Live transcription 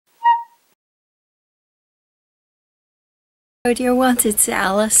Hello, dear ones, it's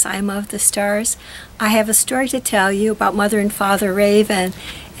Alice. I'm of the stars. I have a story to tell you about Mother and Father Raven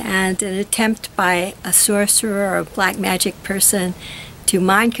and an attempt by a sorcerer or a black magic person to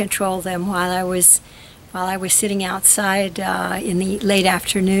mind control them while I was sitting outside in the late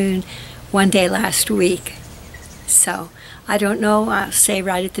afternoon one day last week. So I don't know, I'll say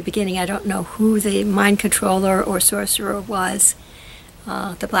right at the beginning, I don't know who the mind controller or sorcerer was.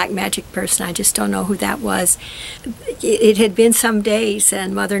 The black magic person, I just don't know who that was. It had been some days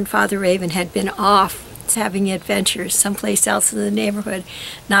and Mother and Father Raven had been off having adventures someplace else in the neighborhood,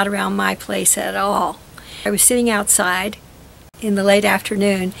 not around my place at all. I was sitting outside in the late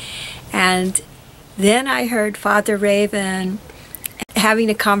afternoon, and then I heard Father Raven having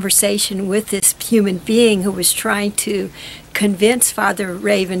a conversation with this human being who was trying to convince Father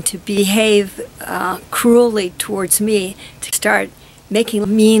Raven to behave cruelly towards me, to start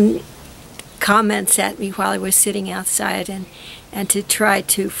making mean comments at me while I was sitting outside and to try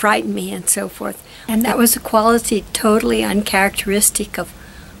to frighten me and so forth. And that was a quality totally uncharacteristic of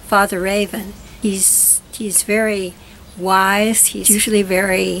Father Raven. He's very wise. He's usually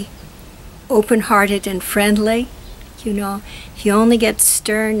very open-hearted and friendly. You know, he only gets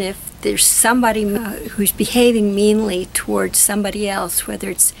stern if there's somebody who's behaving meanly towards somebody else, whether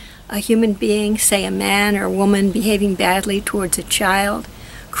it's a human being, say a man or a woman behaving badly towards a child,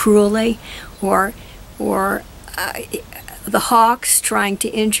 cruelly, or the hawks trying to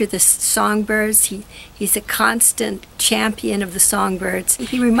injure the songbirds. He's a constant champion of the songbirds.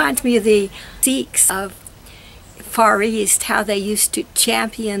 He reminds me of the Sikhs of Far East, how they used to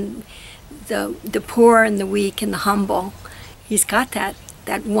champion the poor and the weak and the humble. He's got that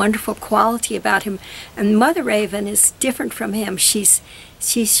wonderful quality about him. And Mother Raven is different from him. She's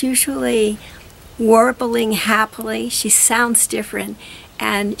usually warbling happily. She sounds different,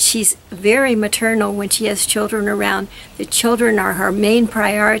 and she's very maternal when she has children around. The children are her main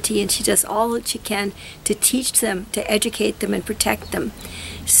priority, and she does all that she can to teach them, to educate them, and protect them.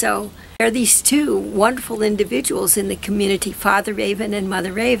 So there are these two wonderful individuals in the community, Father Raven and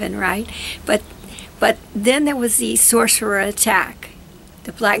Mother Raven, right? But then there was the sorcerer attack,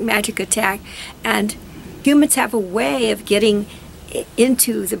 the black magic attack, and humans have a way of getting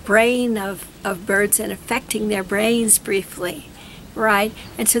into the brain of birds and affecting their brains briefly, right?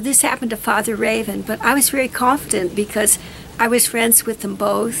 And so this happened to Father Raven, but I was very confident because I was friends with them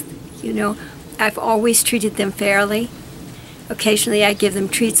both. You know, I've always treated them fairly. Occasionally I give them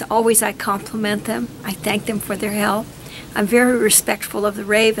treats, always I compliment them. I thank them for their help. I'm very respectful of the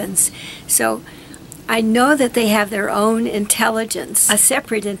ravens. So I know that they have their own intelligence, a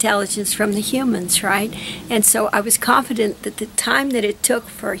separate intelligence from the humans, right? And so I was confident that the time that it took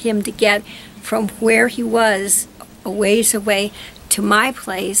for him to get from where he was a ways away to my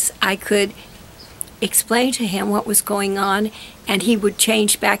place, I could explain to him what was going on, and he would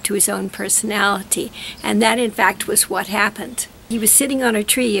change back to his own personality. And that, in fact, was what happened. He was sitting on a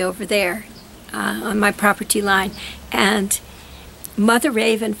tree over there on my property line, and Mother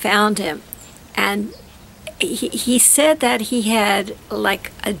Raven found him. And he said that he had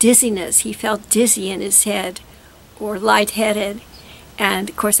like a dizziness. He felt dizzy in his head or lightheaded. And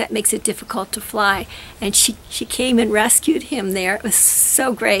of course that makes it difficult to fly. And she came and rescued him there. It was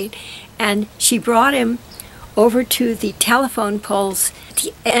so great. And she brought him over to the telephone poles at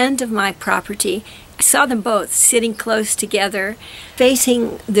the end of my property. I saw them both sitting close together,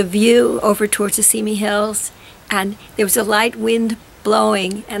 facing the view over towards the Simi Hills. And there was a light wind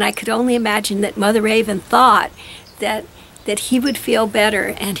blowing, and I could only imagine that Mother Raven thought that he would feel better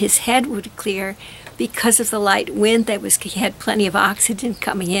and his head would clear because of the light wind. He had plenty of oxygen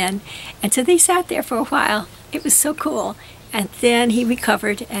coming in, and so they sat there for a while. It was so cool. And then he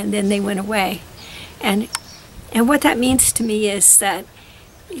recovered, and then they went away. And what that means to me is that,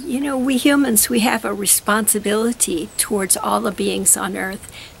 you know, we humans, we have a responsibility towards all the beings on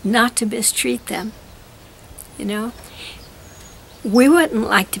earth not to mistreat them, you know. We wouldn't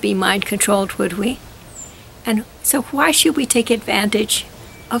like to be mind-controlled, would we? And so why should we take advantage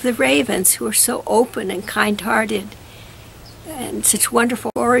of the ravens who are so open and kind-hearted and such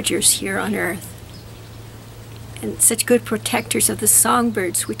wonderful foragers here on earth and such good protectors of the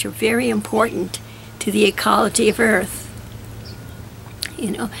songbirds, which are very important to the ecology of earth?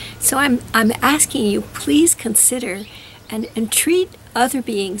 You know, so I'm asking you, please consider and treat other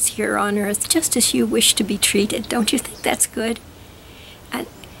beings here on earth just as you wish to be treated. Don't you think that's good? And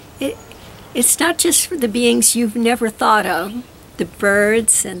it's not just for the beings you've never thought of, the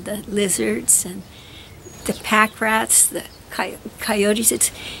birds and the lizards and the pack rats, the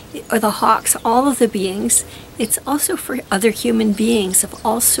coyotes, or the hawks, all of the beings. It's also for other human beings of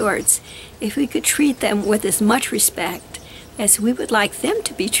all sorts. If we could treat them with as much respect as we would like them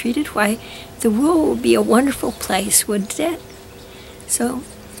to be treated, why, the world would be a wonderful place, wouldn't it? So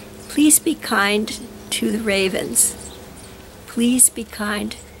please be kind to the ravens. Please be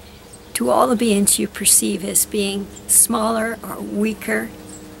kind to all the beings you perceive as being smaller or weaker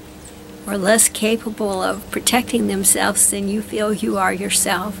or less capable of protecting themselves than you feel you are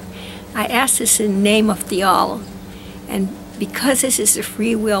yourself. I ask this in the name of the All, and because this is a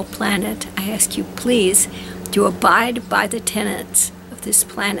free will planet, I ask you please to abide by the tenets of this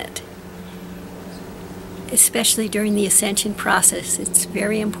planet, especially during the ascension process. It's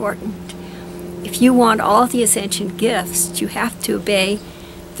very important. If you want all the ascension gifts, you have to obey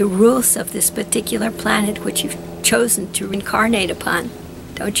the rules of this particular planet which you've chosen to reincarnate upon,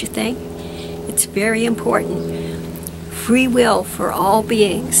 don't you think? It's very important. Free will for all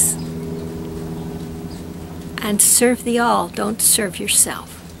beings. And serve the All, don't serve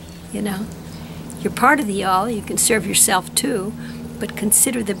yourself, you know. You're part of the All, you can serve yourself too, but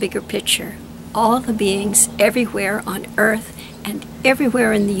consider the bigger picture. All the beings everywhere on Earth and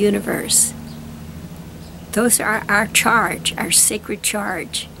everywhere in the universe. Those are our charge, our sacred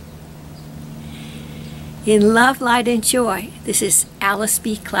charge. In love, light, and joy, this is Alice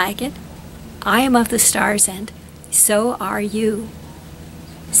B. Clagett. I am of the stars, and so are you.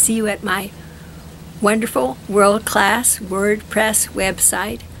 See you at my wonderful, world-class WordPress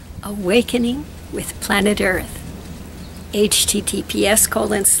website, Awakening with Planet Earth.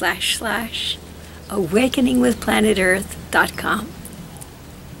 https://awakeningwithplanetearth.com.